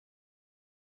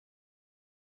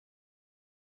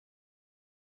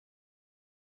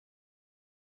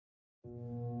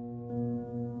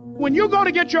When you go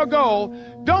to get your goal,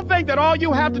 don't think that all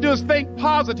you have to do is think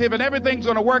positive and everything's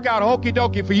going to work out hokey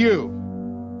dokey for you.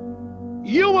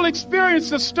 You will experience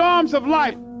the storms of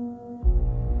life.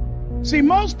 See,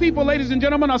 most people, ladies and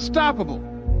gentlemen, are stoppable.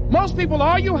 Most people,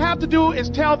 all you have to do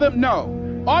is tell them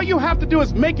no. All you have to do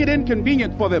is make it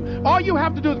inconvenient for them. All you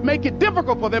have to do is make it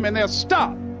difficult for them, and they'll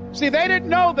stop. See, they didn't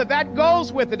know that that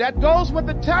goes with it. That goes with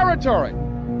the territory.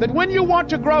 That when you want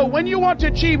to grow, when you want to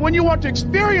achieve, when you want to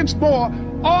experience more,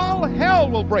 all hell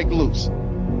will break loose.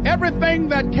 Everything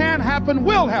that can happen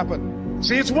will happen.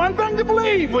 See, it's one thing to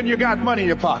believe when you got money in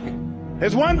your pocket.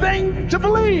 It's one thing to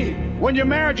believe when your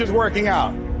marriage is working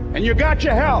out and you got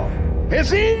your health.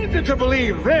 It's easy to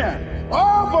believe then.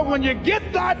 Oh, but when you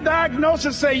get that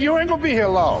diagnosis, say you ain't gonna be here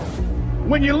long.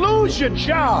 When you lose your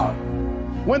job,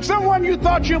 when someone you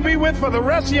thought you'd be with for the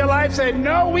rest of your life say,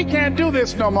 no, we can't do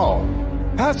this no more.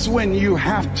 That's when you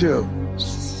have to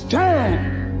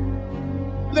stand.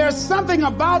 There's something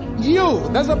about you.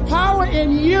 There's a power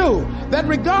in you that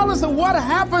regardless of what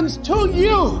happens to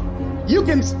you, you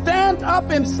can stand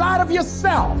up inside of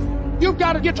yourself. You've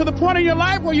got to get to the point in your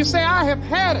life where you say, I have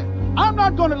had it. I'm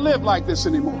not going to live like this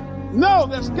anymore. No,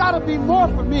 there's got to be more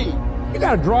for me. You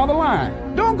got to draw the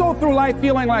line. Don't go through life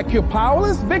feeling like you're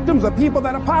powerless. Victims are people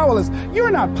that are powerless.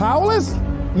 You're not powerless.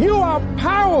 You are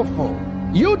powerful.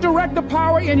 You direct the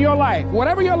power in your life.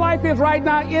 Whatever your life is right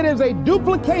now, it is a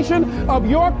duplication of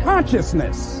your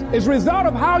consciousness. It's a result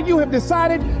of how you have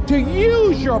decided to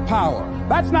use your power.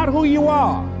 That's not who you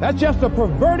are. That's just a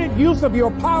perverted use of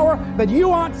your power that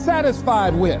you aren't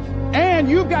satisfied with. And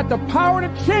you've got the power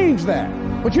to change that.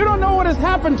 But you don't know what has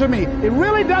happened to me. It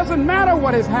really doesn't matter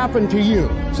what has happened to you.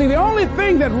 See, the only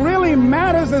thing that really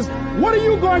matters is what are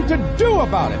you going to do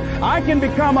about it? I can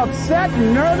become upset,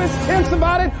 nervous, tense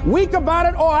about it, weak about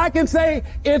it, or I can say,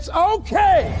 it's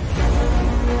okay.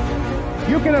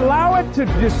 You can allow it to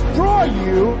destroy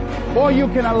you, or you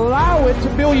can allow it to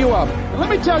build you up. And let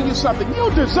me tell you something.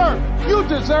 You deserve it. You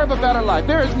deserve a better life.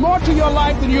 There is more to your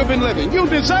life than you've been living. You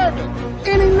deserve it.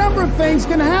 Any number of things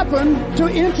can happen to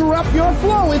interrupt your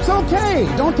flow. It's okay.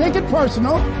 Don't take it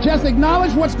personal. Just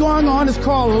acknowledge what's going on. It's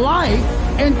called life,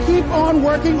 and keep on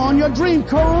working on your dream.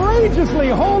 Courageously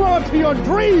hold on to your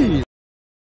dream.